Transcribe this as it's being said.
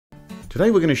Today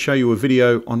we're going to show you a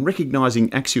video on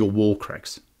recognising axial wall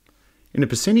cracks. In a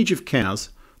percentage of cows,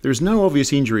 there is no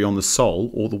obvious injury on the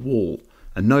sole or the wall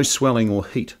and no swelling or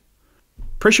heat.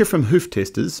 Pressure from hoof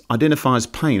testers identifies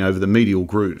pain over the medial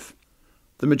groove.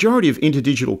 The majority of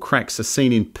interdigital cracks are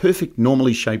seen in perfect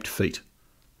normally shaped feet.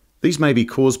 These may be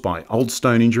caused by old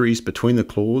stone injuries between the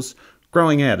claws,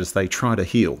 growing out as they try to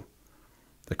heal.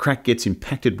 The crack gets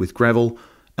impacted with gravel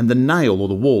and the nail or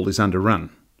the wall is underrun.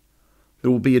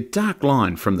 There will be a dark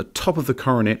line from the top of the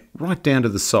coronet right down to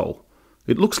the sole.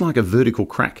 It looks like a vertical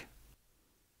crack.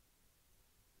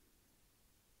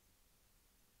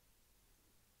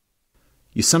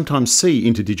 You sometimes see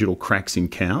interdigital cracks in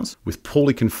cows with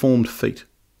poorly conformed feet.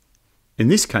 In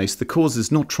this case, the cause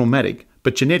is not traumatic,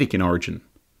 but genetic in origin.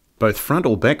 Both front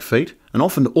or back feet, and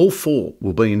often all four,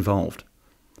 will be involved.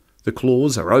 The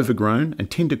claws are overgrown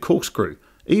and tend to corkscrew,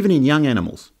 even in young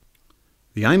animals.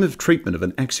 The aim of treatment of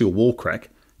an axial wall crack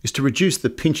is to reduce the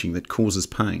pinching that causes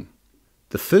pain.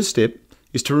 The first step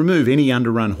is to remove any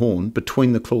underrun horn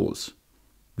between the claws.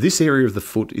 This area of the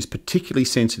foot is particularly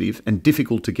sensitive and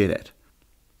difficult to get at.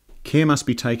 Care must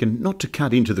be taken not to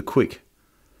cut into the quick.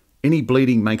 Any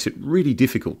bleeding makes it really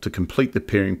difficult to complete the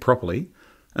paring properly,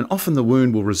 and often the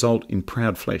wound will result in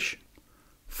proud flesh.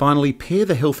 Finally, pare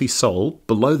the healthy sole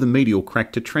below the medial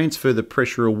crack to transfer the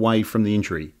pressure away from the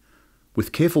injury.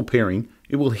 With careful paring,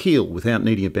 it will heal without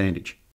needing a bandage.